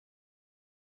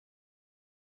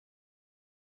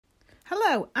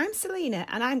Hello, I'm Seleena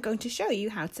and I'm going to show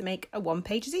you how to make a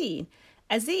one-page zine.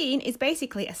 A zine is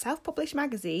basically a self-published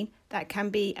magazine that can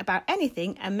be about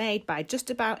anything and made by just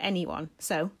about anyone.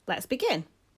 So let's begin.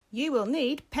 You will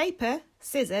need paper,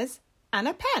 scissors and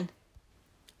a pen.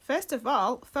 First of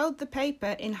all, fold the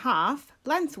paper in half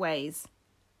lengthways.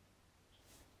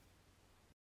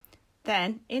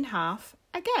 Then in half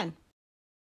again.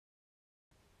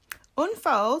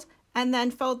 Unfold and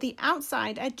then fold the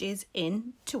outside edges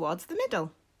in towards the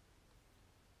middle.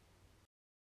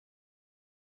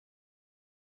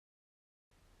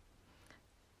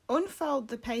 Unfold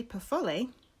the paper fully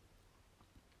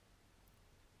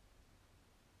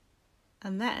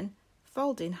and then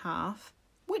fold in half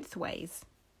widthways.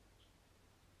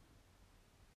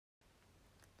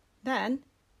 Then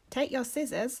take your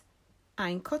scissors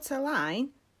and cut a line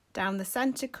down the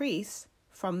centre crease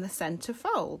from the centre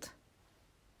fold.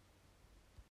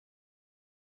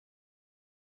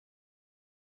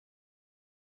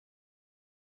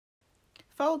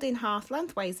 Fold in half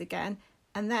lengthways again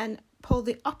and then pull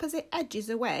the opposite edges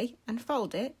away and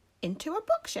fold it into a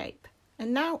book shape.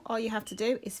 And now all you have to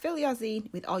do is fill your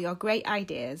zine with all your great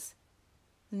ideas.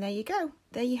 And there you go.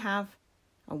 There you have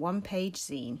a one-page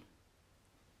zine.